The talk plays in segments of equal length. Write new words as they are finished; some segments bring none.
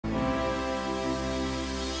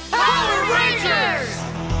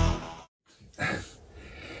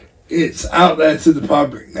it's out there to the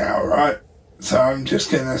public now, right? So I'm just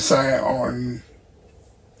gonna say it on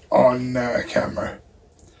camera.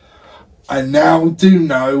 I now do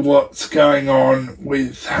know what's going on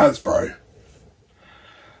with Hasbro,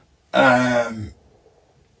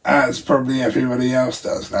 as probably everybody else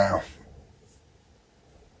does now.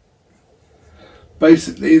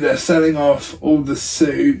 Basically, they're selling off all the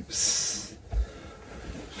suits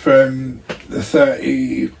from the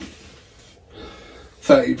 30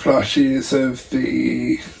 plus years of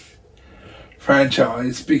the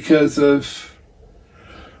franchise because of,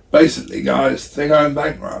 basically, guys, they're going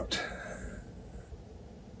bankrupt.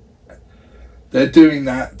 They're doing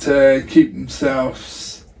that to keep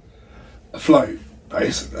themselves afloat,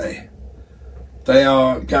 basically. They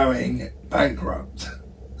are going bankrupt.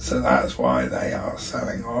 So that's why they are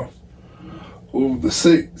selling off all the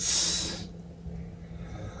suits.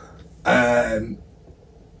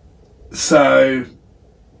 So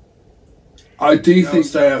I do think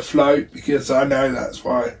they afloat because I know that's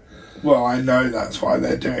why. Well, I know that's why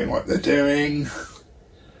they're doing what they're doing.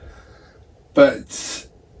 But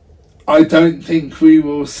I don't think we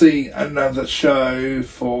will see another show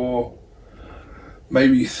for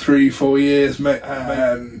maybe 3-4 years,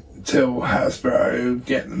 till Hasbro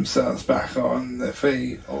get themselves back on their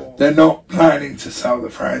feet. They're not planning to sell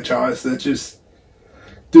the franchise, they're just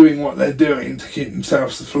doing what they're doing to keep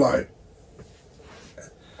themselves afloat.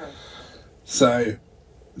 So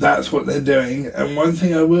that's what they're doing. And one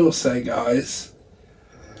thing I will say, guys,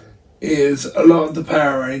 is a lot of the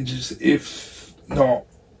Power Rangers, if not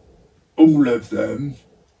all of them,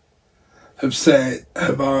 have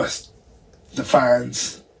asked the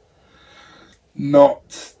fans not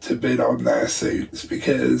to bid on their suits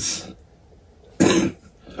because the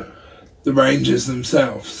Rangers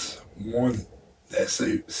themselves want their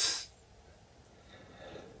suits.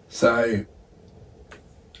 So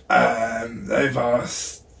they've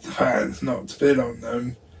asked the fans not to bid on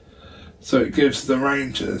them, so it gives the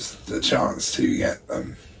Rangers the chance to get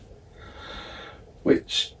them,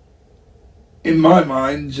 which in my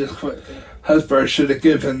mind, Hasbro should have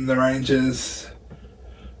given the Rangers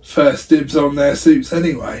first dibs on their suits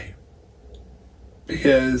anyway,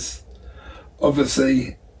 because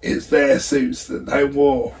obviously it's their suits that they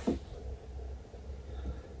wore.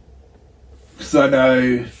 Because I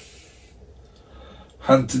know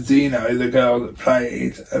Hunter Dino, the girl that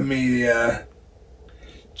played Amelia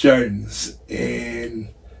Jones in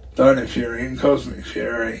Dino Fury and Cosmic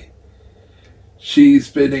Fury, she's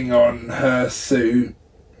bidding on her suit,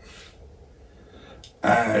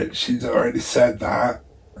 and she's already said that.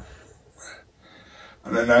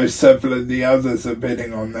 And I know several of the others are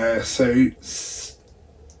bidding on their suits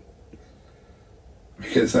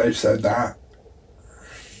because they've said that.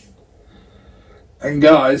 And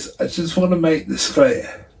guys, I just want to make this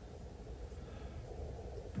clear.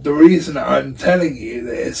 The reason I'm telling you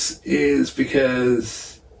this is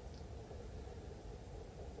because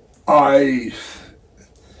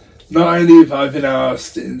not only have I been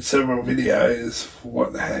asked in several videos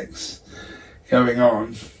what the heck's going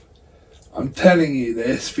on, I'm telling you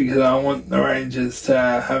this because I want the Rangers to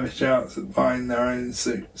have a chance at buying their own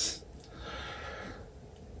suits.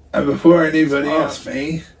 And before anybody asks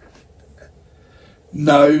me,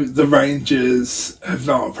 no, the Rangers have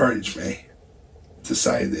not approached me to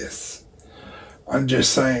say this. I'm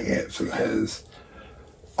just saying it because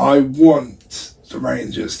I want the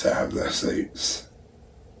Rangers to have their suits.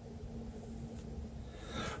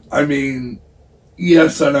 I mean,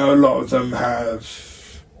 yes, I know a lot of them have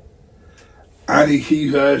anti-key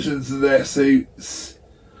versions of their suits,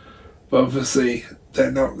 but obviously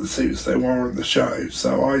they're not the suits they wore on the show,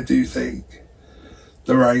 so I do think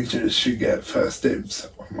the Rangers should get first dibs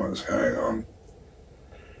on what's going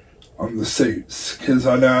on the suits, because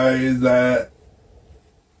I know that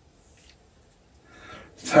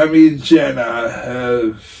Tammy and Jenna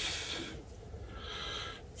have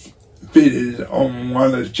bidded on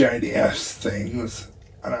one of JDF's things,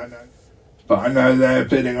 and I know they're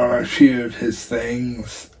bidding on a few of his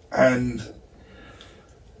things, and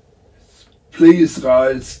please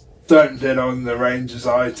guys, don't bid on the Rangers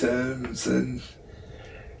items and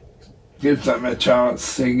give them a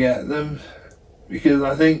chance to get them, because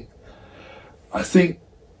I think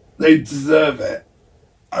they deserve it.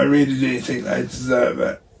 I really do think they deserve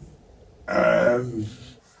it.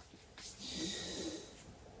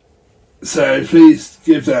 So please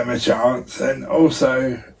give them a chance. And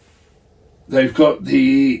also, they've got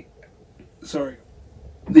the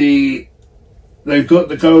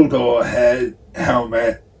Goldor head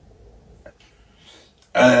helmet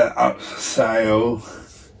up for sale,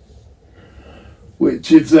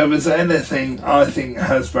 Which, if there was anything I think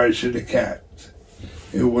Hasbro should have kept,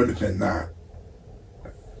 it would have been that.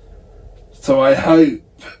 So I hope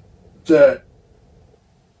that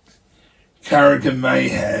Carrigan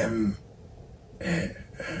Mayhem,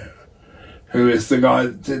 who is the guy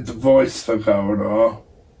that did the voice for Goldar,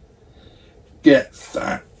 gets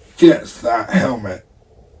that helmet.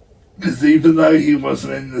 Because even though he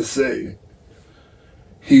wasn't in the suit,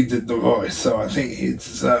 he did the voice, so I think he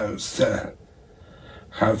deserves to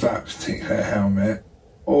have that particular helmet.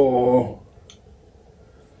 Or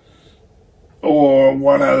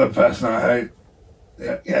one other person I hope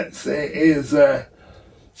gets it is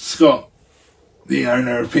Scott, the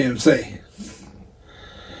owner of PMC.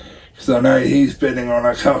 Because I know he's bidding on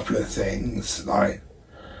a couple of things, like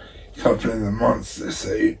a couple of the monster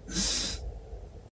suits.